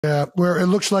Yeah, where it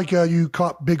looks like you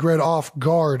caught Big Red off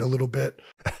guard a little bit.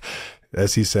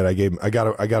 As he said, I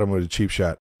got him with a cheap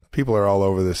shot. People are all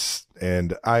over this,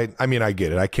 and I mean, I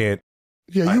get it. I can't.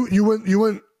 Yeah,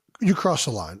 you crossed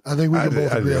the line. I think we can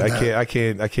both agree on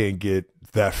that. I can't get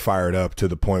that fired up to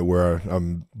the point where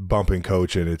I'm bumping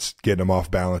coach and it's getting him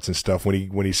off balance and stuff.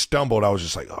 When he stumbled, I was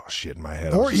just like, oh shit, in my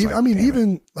head. Or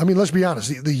even, let's be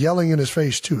honest, the yelling in his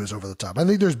face too is over the top. I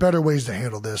think there's better ways to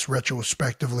handle this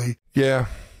retrospectively. Yeah,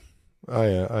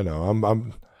 I know.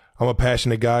 I'm a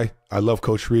passionate guy. I love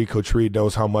Coach Reid. Coach Reid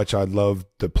knows how much I love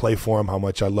to play for him, how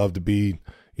much I love to be,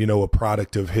 a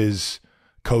product of his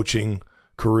coaching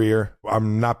career.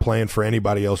 I'm not playing for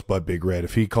anybody else but Big Red.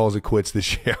 If he calls it quits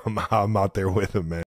this year, I'm out there with him, man.